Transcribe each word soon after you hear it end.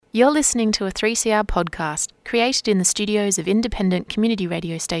You're listening to a 3CR podcast created in the studios of independent community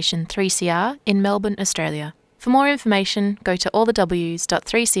radio station 3CR in Melbourne, Australia. For more information, go to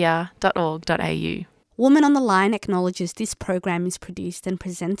allthews.3cr.org.au. Woman on the Line acknowledges this program is produced and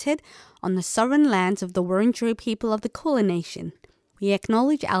presented on the sovereign lands of the Wurundjeri people of the Kulin Nation. We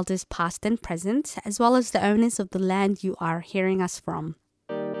acknowledge elders past and present, as well as the owners of the land you are hearing us from.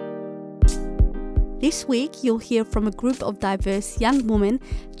 This week, you'll hear from a group of diverse young women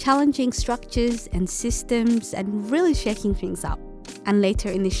challenging structures and systems and really shaking things up. And later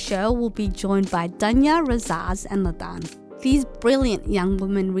in the show, we'll be joined by Danya, Razaz and Ladan. These brilliant young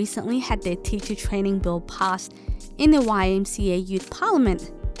women recently had their teacher training bill passed in the YMCA Youth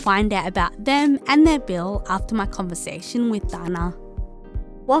Parliament. Find out about them and their bill after my conversation with Dana.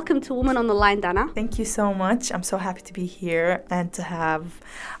 Welcome to Woman on the Line, Dana. Thank you so much. I'm so happy to be here and to have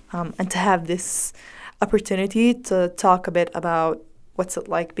this opportunity to talk a bit about what's it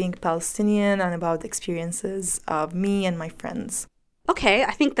like being Palestinian and about the experiences of me and my friends. Okay,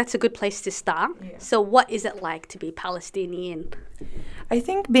 I think that's a good place to start. Yeah. So what is it like to be Palestinian? I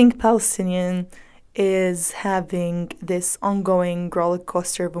think being Palestinian is having this ongoing roller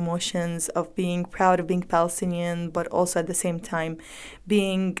coaster of emotions of being proud of being Palestinian, but also at the same time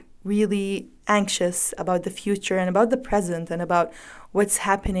being really anxious about the future and about the present and about what's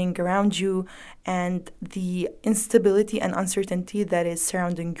happening around you and the instability and uncertainty that is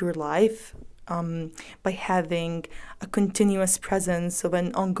surrounding your life. By having a continuous presence of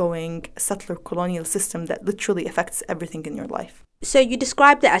an ongoing settler colonial system that literally affects everything in your life. So you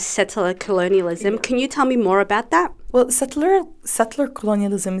described it as settler colonialism. Can you tell me more about that? Well, settler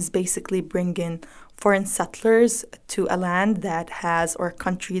colonialism is basically bringing foreign settlers to a land that has, or a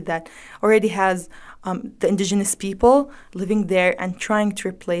country that already has the indigenous people living there and trying to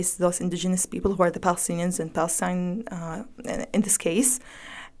replace those indigenous people who are the Palestinians in Palestine in this case,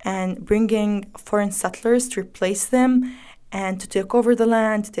 and bringing foreign settlers to replace them and to take over the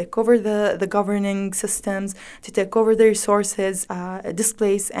land, to take over the governing systems, to take over the resources,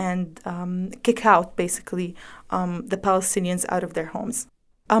 displace and kick out, basically, the Palestinians out of their homes.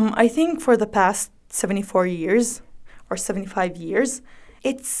 I think for the past 74 years or 75 years,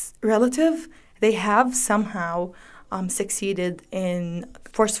 it's relative. They have somehow succeeded in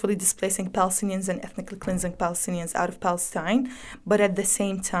forcefully displacing Palestinians and ethnically cleansing Palestinians out of Palestine. But at the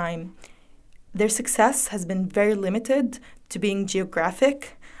same time, their success has been very limited to being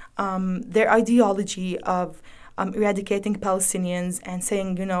geographic. Their ideology of eradicating Palestinians and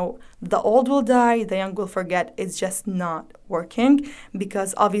saying, the old will die, the young will forget, is just not working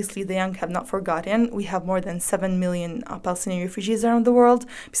because obviously the young have not forgotten. We have more than 7 million Palestinian refugees around the world,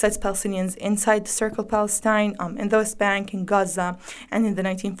 besides Palestinians inside the Circle Palestine, in the West Bank, in Gaza, and in the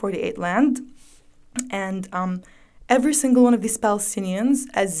 1948 land. And every single one of these Palestinians,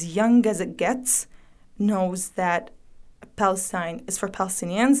 as young as it gets, knows that Palestine is for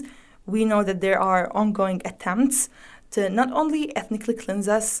Palestinians. We know that there are ongoing attempts to not only ethnically cleanse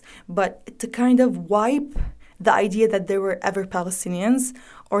us, but to kind of wipe the idea that there were ever Palestinians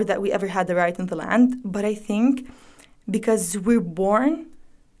or that we ever had the right in the land. But I think because we're born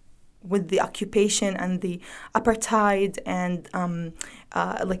with the occupation and the apartheid and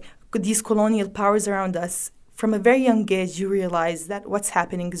these colonial powers around us, from a very young age, you realize that what's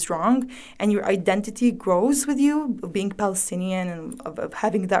happening is wrong, and your identity grows with you, of being Palestinian and of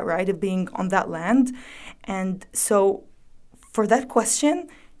having that right of being on that land. And so for that question,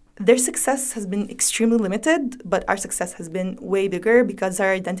 their success has been extremely limited, but our success has been way bigger because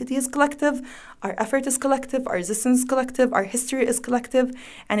our identity is collective, our effort is collective, our resistance is collective, our history is collective,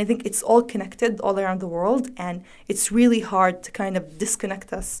 and I think it's all connected all around the world, and it's really hard to kind of disconnect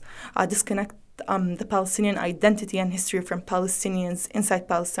the Palestinian identity and history from Palestinians inside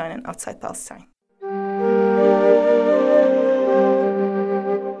Palestine and outside Palestine.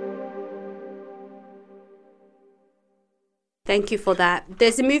 Thank you for that.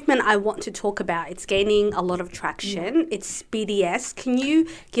 There's a movement I want to talk about. It's gaining a lot of traction. It's BDS. Can you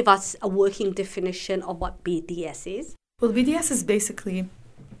give us a working definition of what BDS is? Well, BDS is basically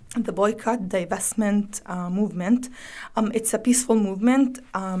the boycott, divestment movement. It's a peaceful movement.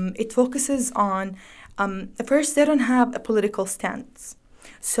 It focuses on, first, they don't have a political stance.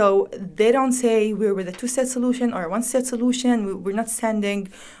 So they don't say we're with a two-state solution or a one-state solution. We're not standing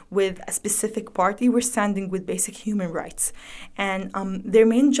with a specific party. We're standing with basic human rights. And their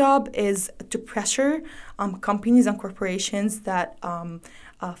main job is to pressure companies and corporations that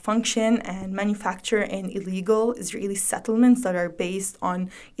function and manufacture in illegal Israeli settlements that are based on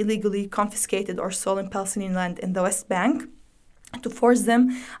illegally confiscated or stolen Palestinian land in the West Bank, to force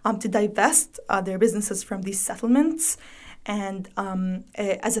them to divest their businesses from these settlements and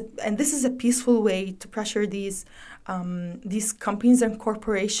and this is a peaceful way to pressure these companies and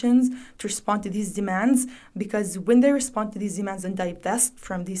corporations to respond to these demands, because when they respond to these demands and divest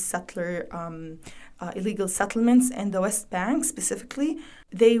from these settler illegal settlements in the West Bank specifically,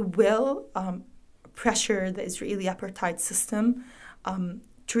 they will pressure the Israeli apartheid system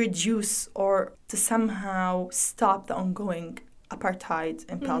to reduce or to somehow stop the ongoing apartheid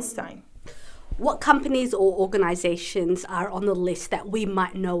in Palestine. What companies or organizations are on the list that we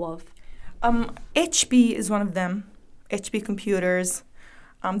might know of? HP is one of them. HP computers.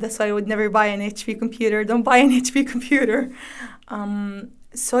 That's why I would never buy an HP computer. Don't buy an HP computer.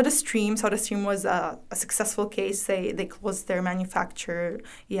 SodaStream was a successful case. They closed their manufacturing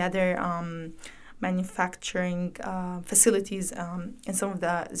facilities in some of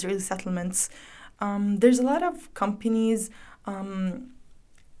the Israeli settlements. There's a lot of companies.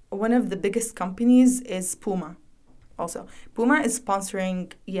 One of the biggest companies is Puma. Also, Puma is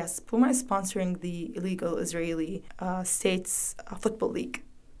sponsoring the illegal Israeli states football league.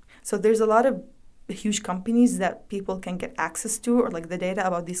 So there's a lot of huge companies that people can get access to, or like the data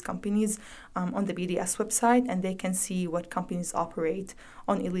about these companies on the BDS website, and they can see what companies operate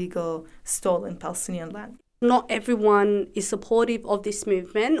on illegal stolen Palestinian land. Not everyone is supportive of this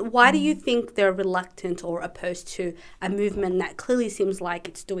movement. Why do you think they're reluctant or opposed to a movement that clearly seems like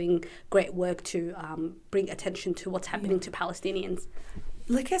it's doing great work to bring attention to what's happening to Palestinians?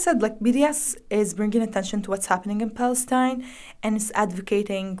 Like I said, BDS is bringing attention to what's happening in Palestine, and it's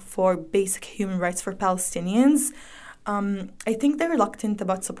advocating for basic human rights for Palestinians. I think the reluctant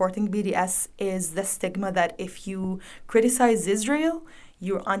about supporting BDS is the stigma that if you criticize Israel,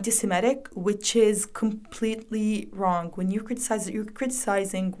 you're anti-Semitic, which is completely wrong. When you're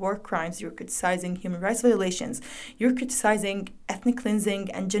criticizing war crimes, you're criticizing human rights violations, you're criticizing ethnic cleansing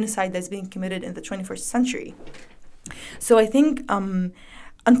and genocide that's being committed in the 21st century. So I think,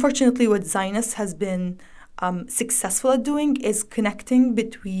 unfortunately, what Zionists has been successful at doing is connecting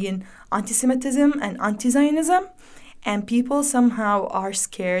between anti-Semitism and anti-Zionism, and people somehow are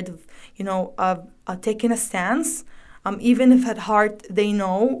scared of taking a stance. Even if at heart they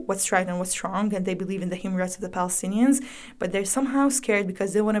know what's right and what's wrong, and they believe in the human rights of the Palestinians, but they're somehow scared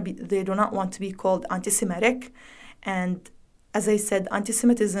because they do not want to be called anti-Semitic. And as I said,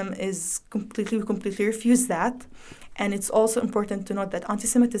 anti-Semitism is completely refuse that. And it's also important to note that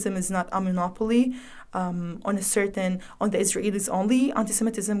anti-Semitism is not a monopoly on the Israelis only.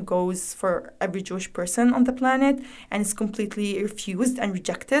 Anti-Semitism goes for every Jewish person on the planet, and it's completely refused and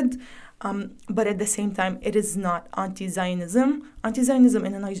rejected. But at the same time, it is not anti-Zionism. Anti-Zionism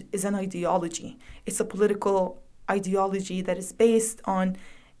is an ideology. It's a political ideology that is based on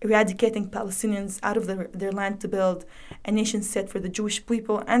eradicating Palestinians out of their land to build a nation state for the Jewish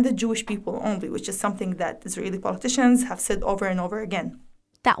people and the Jewish people only, which is something that Israeli politicians have said over and over again.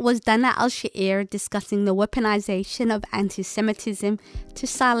 That was Dana Al-Sha'ir discussing the weaponization of anti-Semitism to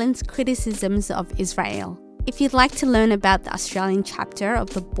silence criticisms of Israel. If you'd like to learn about the Australian chapter of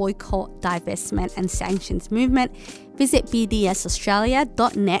the Boycott, Divestment and Sanctions movement, visit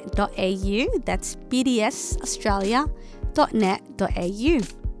bdsaustralia.net.au. That's bdsaustralia.net.au.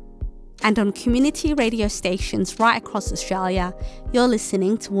 And on community radio stations right across Australia, you're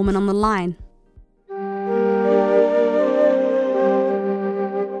listening to Woman on the Line.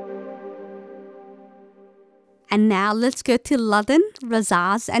 And now let's go to Laden,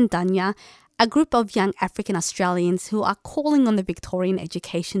 Razaz and Danya, a group of young African Australians who are calling on the Victorian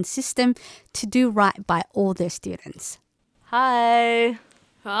education system to do right by all their students. Hi.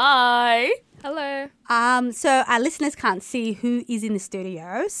 Hi. Hello. So our listeners can't see who is in the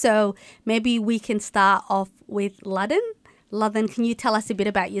studio, so maybe we can start off with Laden. Laden, can you tell us a bit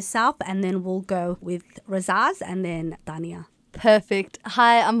about yourself, and then we'll go with Razaz and then Dania. Perfect.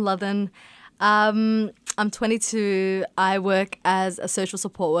 Hi, I'm Laden. I'm 22. I work as a social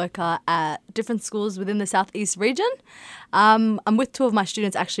support worker at different schools within the Southeast region. I'm with two of my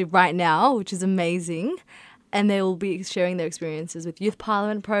students actually right now, which is amazing. And they will be sharing their experiences with Youth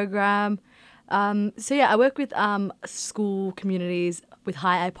Parliament program. I work with school communities with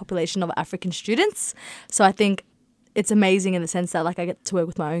high population of African students. So I think it's amazing in the sense that I get to work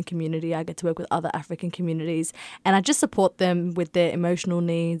with my own community, I get to work with other African communities, and I just support them with their emotional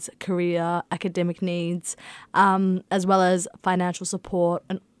needs, career, academic needs, as well as financial support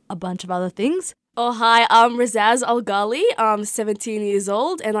and a bunch of other things. Oh, hi, I'm Razaz Al-Ghali. I'm 17 years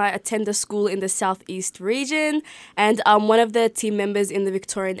old and I attend a school in the Southeast region, and I'm one of the team members in the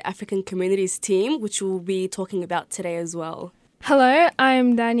Victorian African Communities team, which we'll be talking about today as well. Hello,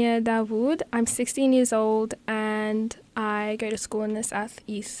 I'm Dania Dawood. I'm 16 years old and I go to school in the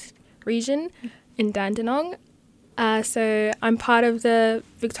Southeast region in Dandenong. So I'm part of the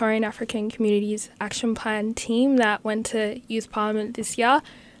Victorian African Communities Action Plan team that went to Youth Parliament this year,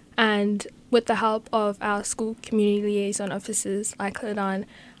 and with the help of our school community liaison officers like Ladan,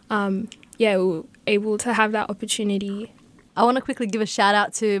 we were able to have that opportunity. I want to quickly give a shout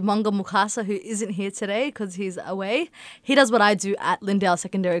out to Monga Mukasa, who isn't here today because he's away. He does what I do at Lindale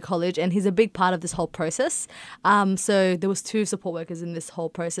Secondary College, and he's a big part of this whole process. So there was 2 support workers in this whole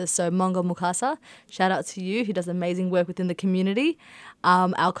process. So Monga Mukasa, shout out to you. He does amazing work within the community.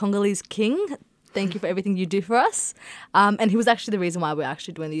 Our Congolese king, thank you for everything you do for us. And he was actually the reason why we're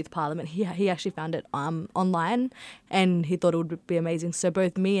actually doing the Youth Parliament. He actually found it online, and he thought it would be amazing. So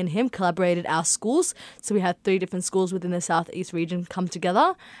both me and him collaborated our schools. So we had 3 different schools within the Southeast region come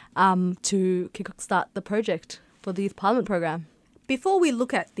together to kickstart the project for the Youth Parliament program. Before we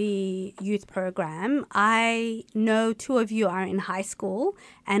look at the youth program, I know 2 of you are in high school,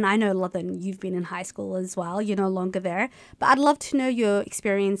 and I know, Ladan, you've been in high school as well. You're no longer there. But I'd love to know your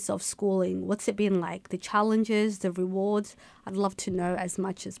experience of schooling. What's it been like? The challenges, the rewards? I'd love to know as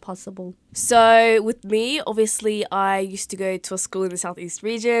much as possible. So with me, obviously, I used to go to a school in the Southeast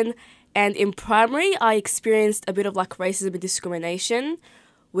region, and in primary, I experienced a bit of like racism and discrimination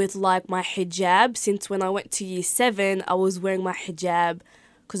with like my hijab. Since when I went to year 7, I was wearing my hijab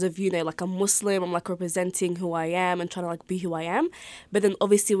because of, like I'm Muslim, I'm like representing who I am and trying to like be who I am. But then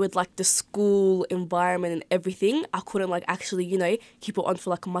obviously with like the school environment and everything, I couldn't like actually, keep it on for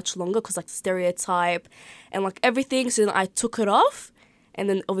like much longer because like the stereotype and like everything. So then I took it off, and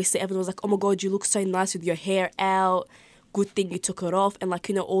then obviously everyone was like, oh my God, you look so nice with your hair out. Good thing you took it off, and like,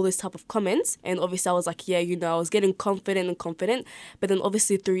 all this type of comments. And obviously I was like, I was getting confident. But then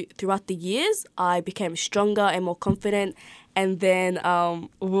obviously throughout the years, I became stronger and more confident. And then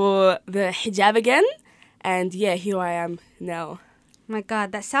wore the hijab again. And here I am now. My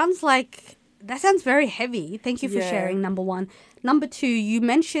God, that sounds very heavy. Thank you for sharing, number 1. Number 2, you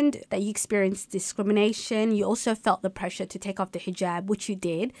mentioned that you experienced discrimination. You also felt the pressure to take off the hijab, which you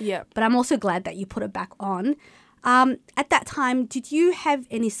did. Yeah. But I'm also glad that you put it back on. At that time, did you have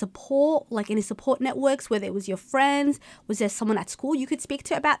any support, like any support networks, whether it was your friends? Was there someone at school you could speak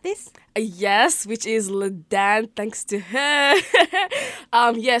to about this? Yes, which is Ladan, thanks to her.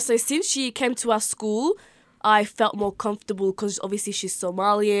 So since she came to our school, I felt more comfortable because obviously she's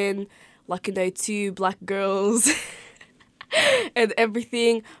Somalian, like, 2 black girls and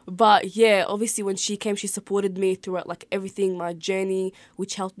everything. But obviously when she came, she supported me throughout like everything, my journey,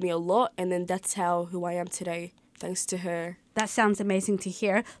 which helped me a lot. And then that's who I am today. Thanks to her. That sounds amazing to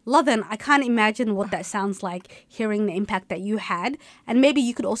hear. Ladan, I can't imagine what that sounds like, hearing the impact that you had. And maybe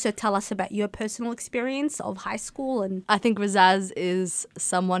you could also tell us about your personal experience of high school. And I think Razaz is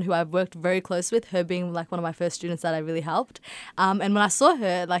someone who I've worked very close with, her being like one of my first students that I really helped. And when I saw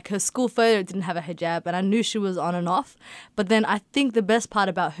her, like her school photo didn't have a hijab, and I knew she was on and off. But then I think the best part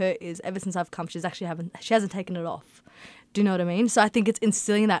about her is ever since I've come, she hasn't taken it off. Do you know what I mean? So I think it's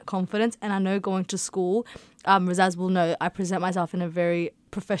instilling that confidence. And I know going to school, Razaz will know I present myself in a very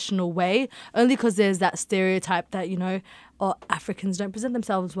professional way, only because there's that stereotype that, or Africans don't present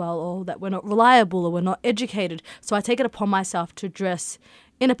themselves well, or that we're not reliable, or we're not educated. So I take it upon myself to dress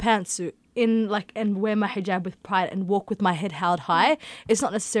in a pantsuit, and wear my hijab with pride and walk with my head held high. It's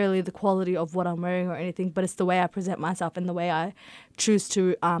not necessarily the quality of what I'm wearing or anything, but it's the way I present myself and the way I choose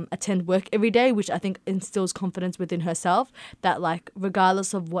to attend work every day, which I think instills confidence within herself that, like,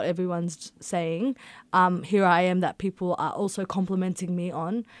 regardless of what everyone's saying, here I am that people are also complimenting me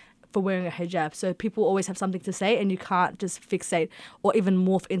on for wearing a hijab. So people always have something to say, and you can't just fixate or even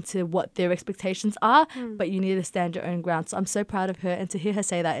morph into what their expectations are, but you need to stand your own ground. So I'm so proud of her, and to hear her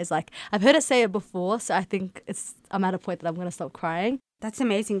say that is like, I've heard her say it before, so I think I'm at a point that I'm going to stop crying. That's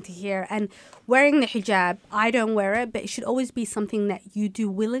amazing to hear. And wearing the hijab, I don't wear it, but it should always be something that you do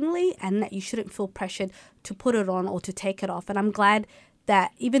willingly, and that you shouldn't feel pressured to put it on or to take it off. And I'm glad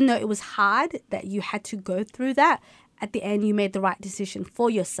that even though it was hard, that you had to go through that, at the end, you made the right decision for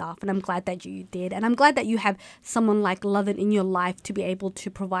yourself, and I'm glad that you did. And I'm glad that you have someone like Ladan in your life to be able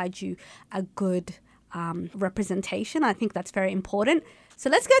to provide you a good representation. I think that's very important. So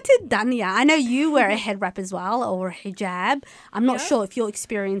let's go to Danya. I know you wear a head wrap as well, or a hijab. I'm not sure if your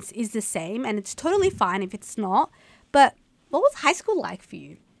experience is the same, and it's totally fine if it's not. But what was high school like for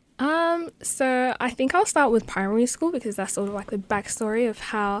you? So I think I'll start with primary school, because that's sort of like the backstory of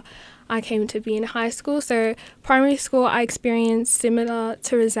how I came to be in high school. So primary school, I experienced similar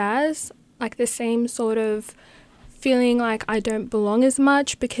to Razaz, like the same sort of feeling like I don't belong as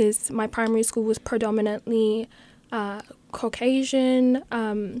much, because my primary school was predominantly Caucasian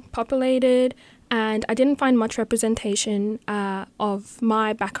populated, and I didn't find much representation of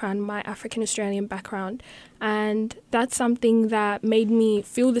my background, my African Australian background, and that's something that made me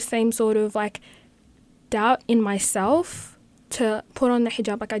feel the same sort of like doubt in myself to put on the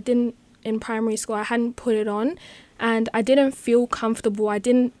hijab. Like I didn't in primary school, I hadn't put it on, and I didn't feel comfortable.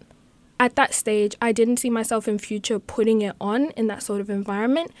 At that stage, I didn't see myself in future putting it on in that sort of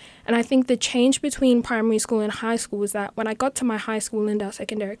environment. And I think the change between primary school and high school was that when I got to my high school, Lindale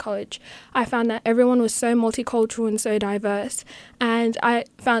Secondary College, I found that everyone was so multicultural and so diverse. And I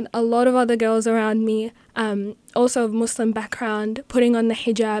found a lot of other girls around me, also of Muslim background, putting on the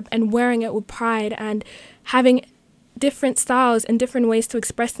hijab and wearing it with pride and having different styles and different ways to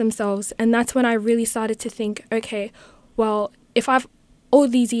express themselves. And that's when I really started to think, okay, well, if all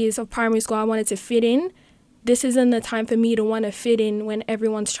these years of primary school I wanted to fit in, this isn't the time for me to want to fit in when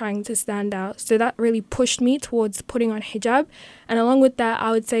everyone's trying to stand out. So that really pushed me towards putting on hijab. And along with that,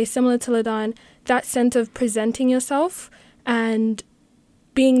 I would say, similar to Ladan, that sense of presenting yourself and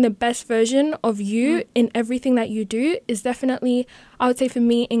being the best version of you in everything that you do is definitely, I would say for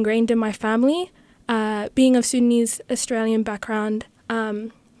me, ingrained in my family. Being of Sudanese Australian background,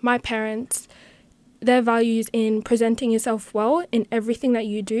 my parents, their values in presenting yourself well in everything that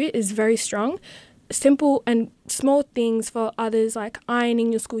you do is very strong. Simple and small things for others, like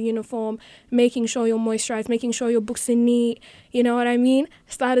ironing your school uniform, making sure you're moisturized, making sure your books are neat, you know what I mean?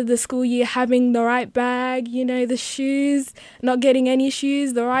 Started the school year having the right bag, you know, the shoes, not getting any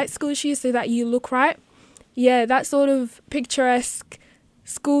shoes, the right school shoes so that you look right. Yeah, that sort of picturesque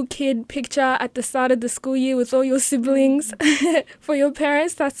school kid picture at the start of the school year with all your siblings for your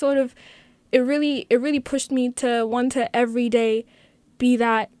parents, that sort of, it really pushed me to want to every day be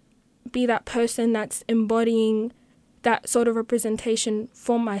that person that's embodying that sort of representation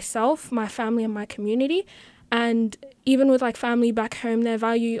for myself, my family and my community. And even with like family back home, their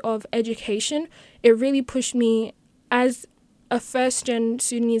value of education, it really pushed me as a first-gen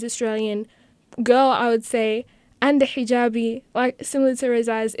Sudanese Australian girl, I would say, and the hijabi, like similar to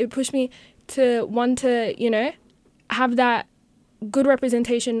Razaz, it pushed me to want to, you know, have that good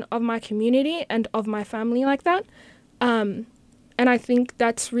representation of my community and of my family like that. And I think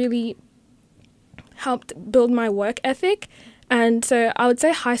that's really helped build my work ethic. And so I would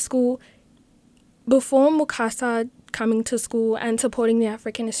say high school, before Mukasa coming to school and supporting the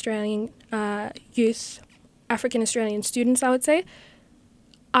African Australian youth, African Australian students, I would say,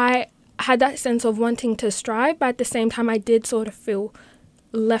 I had that sense of wanting to strive, but at the same time I did sort of feel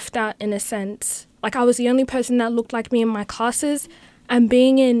left out in a sense. Like I was the only person that looked like me in my classes, and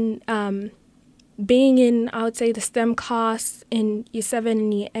being in I would say the STEM class in year 7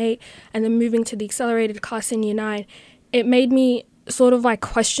 and year 8 and then moving to the accelerated class in year 9, it made me sort of like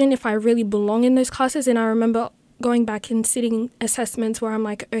question if I really belong in those classes. And I remember going back and sitting assessments where I'm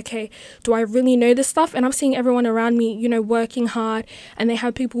like, okay, do I really know this stuff? And I'm seeing everyone around me, you know, working hard, and they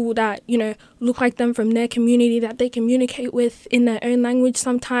have people that, you know, look like them from their community that they communicate with in their own language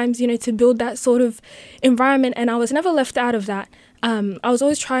sometimes, you know, to build that sort of environment. And I was never left out of that. I was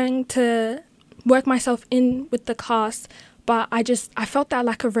always trying to work myself in with the class, but I felt that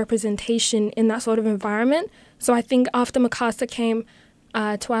lack of representation in that sort of environment. So I think after Mukasa came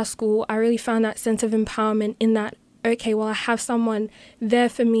to our school, I really found that sense of empowerment in that, okay, well, I have someone there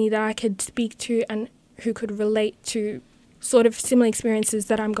for me that I could speak to and who could relate to sort of similar experiences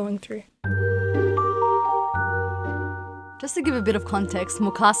that I'm going through. Just to give a bit of context,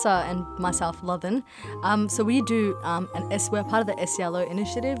 Mukasa and myself, Ladan, so we do we're part of the SELO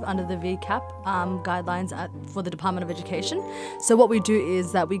initiative under the VCAP guidelines for the Department of Education. So what we do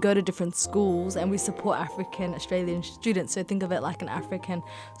is that we go to different schools and we support African Australian students. So think of it like an African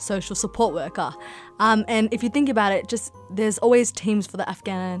social support worker. And if you think about it, just there's always teams for the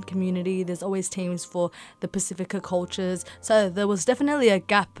Afghan community. There's always teams for the Pacifica cultures. So there was definitely a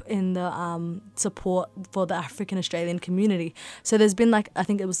gap in the support for the African Australian community. So there's been like, I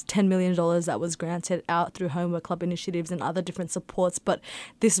think it was $10 million that was granted out through Homework Club initiatives and other different supports. But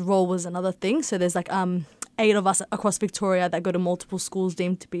this role was another thing. So there's like 8 of us across Victoria that go to multiple schools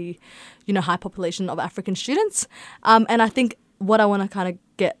deemed to be, you know, high population of African students. And I think what I want to kind of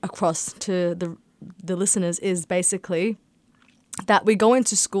get across to the listeners is basically that we go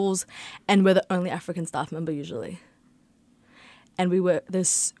into schools and we're the only African staff member usually. And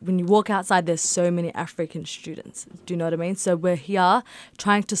when you walk outside, there's so many African students. Do you know what I mean? So we're here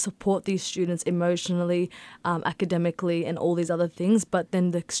trying to support these students emotionally, academically, and all these other things. But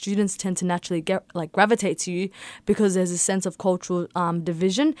then the students tend to naturally gravitate to you because there's a sense of cultural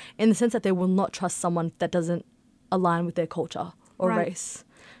division in the sense that they will not trust someone that doesn't align with their culture or race.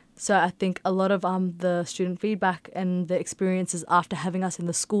 So I think a lot of the student feedback and the experiences after having us in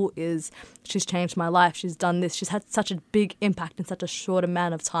the school is she's changed my life. She's done this. She's had such a big impact in such a short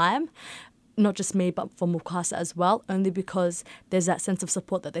amount of time. Not just me, but for Mukasa as well, only because there's that sense of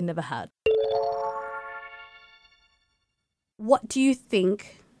support that they never had. What do you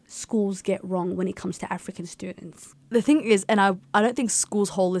think schools get wrong when it comes to African students? The thing is, and I don't think schools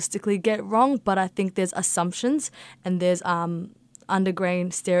holistically get wrong, but I think there's assumptions and there's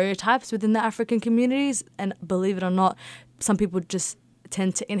undergrained stereotypes within the African communities, and believe it or not, some people just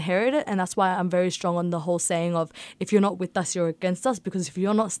tend to inherit it, and that's why I'm very strong on the whole saying of if you're not with us, you're against us, because if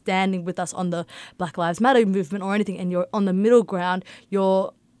you're not standing with us on the Black Lives Matter movement or anything and you're on the middle ground,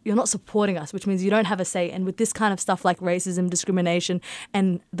 you're not supporting us, which means you don't have a say. And with this kind of stuff like racism, discrimination,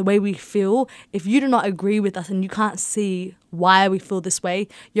 and the way we feel, if you do not agree with us and you can't see why we feel this way,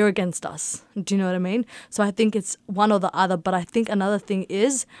 you're against us. Do you know what I mean? So I think it's one or the other. But I think another thing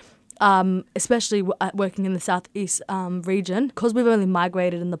is, especially working in the southeast region, because we've only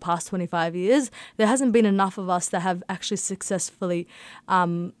migrated in the past 25 years, there hasn't been enough of us that have actually successfully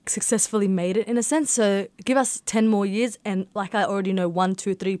made it in a sense. So give us 10 more years, and like I already know 1,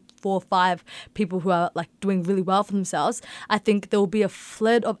 2, 3, 4, 5 people who are like doing really well for themselves. I think there will be a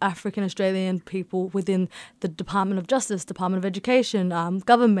flood of African Australian people within the Department of Justice, Department of Education,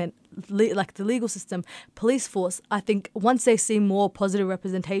 government, like the legal system, police force. I think once they see more positive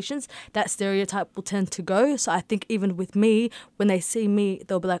representations, that stereotype will tend to go. So I think even with me, when they see me,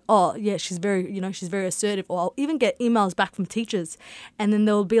 they'll be like, oh yeah, she's very assertive. Or I'll even get emails back from teachers, and then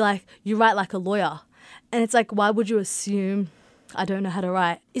they'll be like, you write like a lawyer. And it's like, why would you assume I don't know how to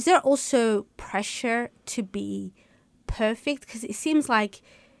write? Is there also pressure to be perfect? Because it seems like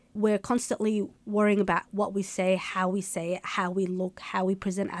we're constantly worrying about what we say it, how we look, how we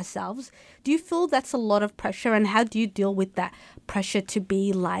present ourselves. Do you feel that's a lot of pressure, and how do you deal with that pressure to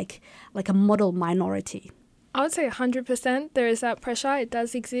be like a model minority? I would say 100% there is that pressure. It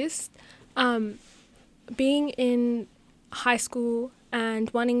does exist. Being in high school and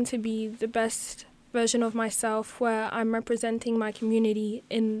wanting to be the best version of myself, where I'm representing my community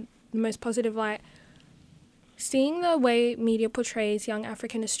in the most positive light, seeing the way media portrays young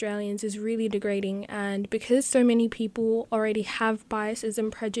African Australians is really degrading, and because so many people already have biases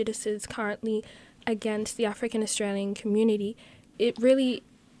and prejudices currently against the African Australian community, it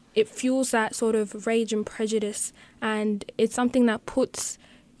fuels that sort of rage and prejudice, and it's something that puts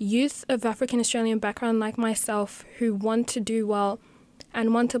youth of African Australian background like myself who want to do well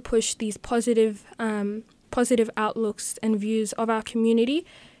and want to push these positive outlooks and views of our community.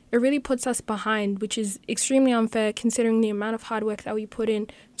 It really puts us behind, which is extremely unfair considering the amount of hard work that we put in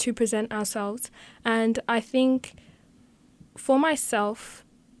to present ourselves. And I think for myself,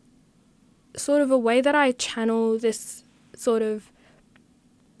 sort of a way that I channel this sort of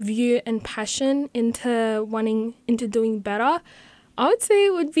view and passion into doing better, I would say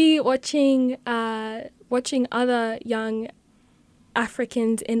it would be watching other young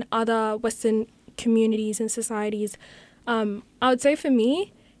Africans in other Western communities and societies. I would say for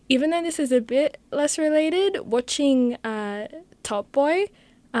me, even though this is a bit less related, watching Top Boy,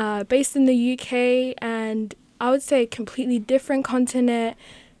 based in the UK, and I would say completely different continent,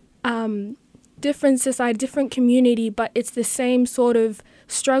 different society, different community, but it's the same sort of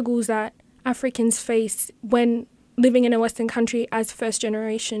struggles that Africans face when living in a Western country as first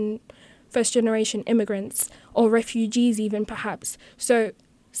generation immigrants or refugees even perhaps. So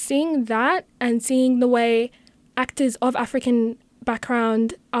seeing that and seeing the way actors of African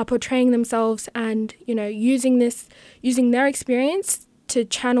background are portraying themselves and, using their experience to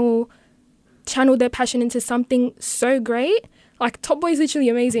channel their passion into something so great. Like Top Boy is literally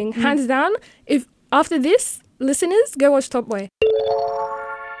amazing. Hands down. If after this, listeners, go watch Top Boy.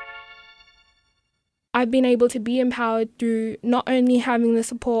 I've been able to be empowered through not only having the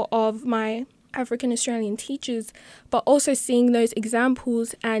support of my African Australian teachers, but also seeing those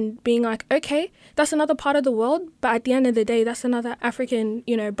examples and being like, okay, that's another part of the world, but at the end of the day, that's another African,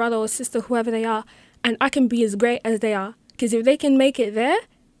 brother or sister, whoever they are, and I can be as great as they are. Because if they can make it there,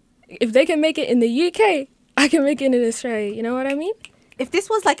 if they can make it in the UK, I can make it in Australia. You know what I mean? If this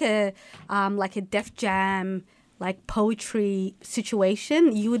was like a Def Jam, like poetry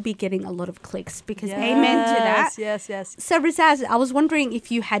situation, you would be getting a lot of clicks because amen to that. Yes. So Razaz, I was wondering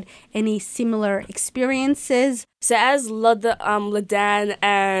if you had any similar experiences. So as Ladan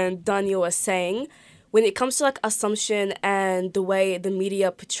and Daniel were saying, when it comes to like assumption and the way the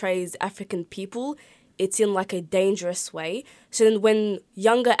media portrays African people, it's in like a dangerous way. So then when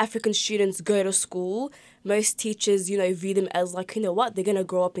younger African students go to school, most teachers, view them as like, they're going to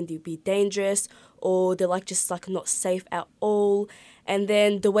grow up and be dangerous, or they're like just like not safe at all. And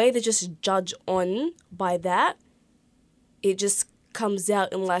then the way they just judge on by that, it just comes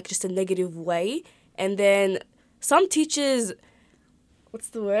out in like just a negative way. And then some teachers,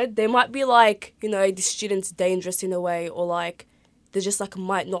 they might be like, the student's dangerous in a way, or like they just like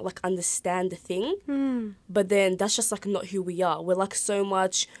might not like understand the thing. But then that's just like not who we are. We're like so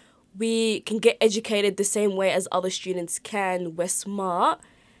much, we can get educated the same way as other students can. We're smart,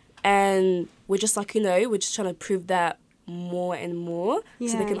 and we're just like, we're just trying to prove that more and more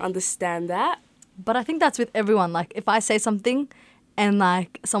so they can understand that. But I think that's with everyone. Like, if I say something and,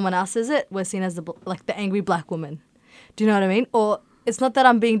 like, someone else says it, we're seen as, the angry black woman. Do you know what I mean? Or it's not that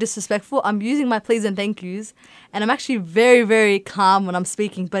I'm being disrespectful. I'm using my please and thank yous. And I'm actually very, very calm when I'm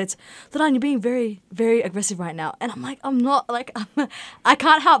speaking. But it's, Ladan, you're being very, very aggressive right now. And I'm like, I'm not. Like, I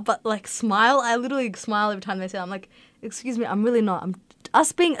can't help but, like, smile. I literally smile every time they say it. I'm like, excuse me, I'm really not.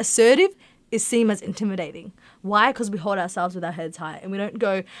 Us being assertive is seen as intimidating. Why? Because we hold ourselves with our heads high and we don't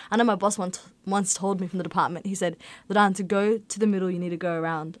go. I know my boss once told me from the department, he said, Ladan, to go to the middle, you need to go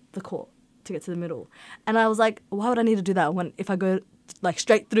around the court to get to the middle. And I was like, why would I need to do that when if I go like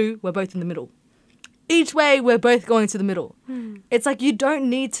straight through, we're both in the middle. Each way, we're both going to the middle. It's like you don't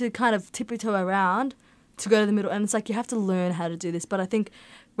need to kind of tippy-toe around to go to the middle. And it's like you have to learn how to do this. But I think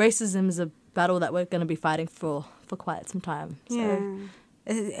racism is a battle that we're going to be fighting for quite some time. So. Yeah.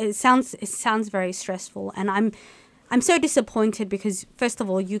 It sounds very stressful, and I'm so disappointed because first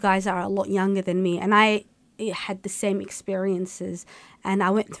of all, you guys are a lot younger than me, and I had the same experiences, and I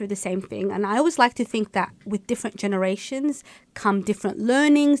went through the same thing. And I always like to think that with different generations come different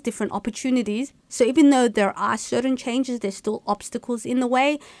learnings, different opportunities. So even though there are certain changes, there's still obstacles in the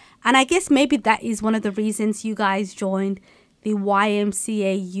way. And I guess maybe that is one of the reasons you guys joined the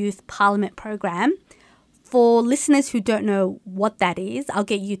YMCA Youth Parliament program. For listeners who don't know what that is, I'll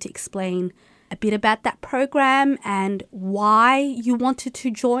get you to explain a bit about that program and why you wanted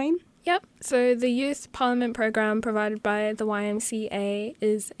to join. Yep. So the Youth Parliament program provided by the YMCA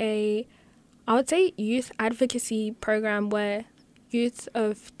is I would say, youth advocacy program where youth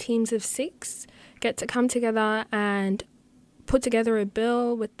of teams of 6 get to come together and put together a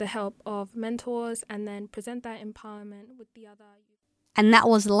bill with the help of mentors and then present that in Parliament with the other youth. And that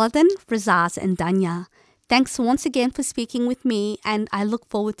was Ladan, Razaz and Danya. Thanks once again for speaking with me, and I look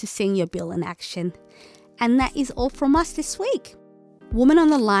forward to seeing your bill in action. And that is all from us this week. Woman on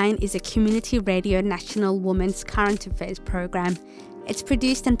the Line is a community radio national women's current affairs program. It's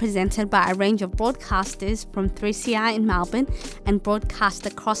produced and presented by a range of broadcasters from 3CR in Melbourne and broadcast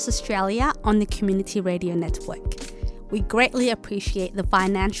across Australia on the Community Radio Network. We greatly appreciate the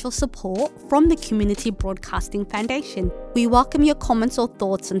financial support from the Community Broadcasting Foundation. We welcome your comments or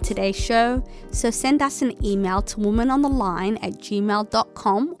thoughts on today's show, so send us an email to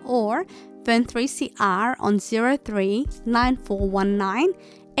womanontheline@gmail.com or phone 3CR on 03 9419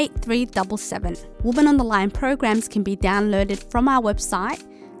 8377. Woman on the Line programs can be downloaded from our website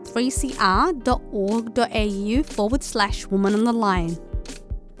 3cr.org.au/Woman on the Line.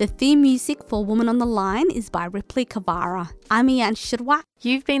 The theme music for Woman on the Line is by Ripley Kavara. I'm Ian Shirwa.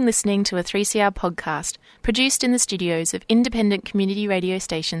 You've been listening to a 3CR podcast produced in the studios of independent community radio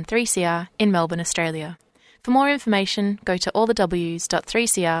station 3CR in Melbourne, Australia. For more information, go to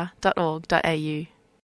allthews.3cr.org.au.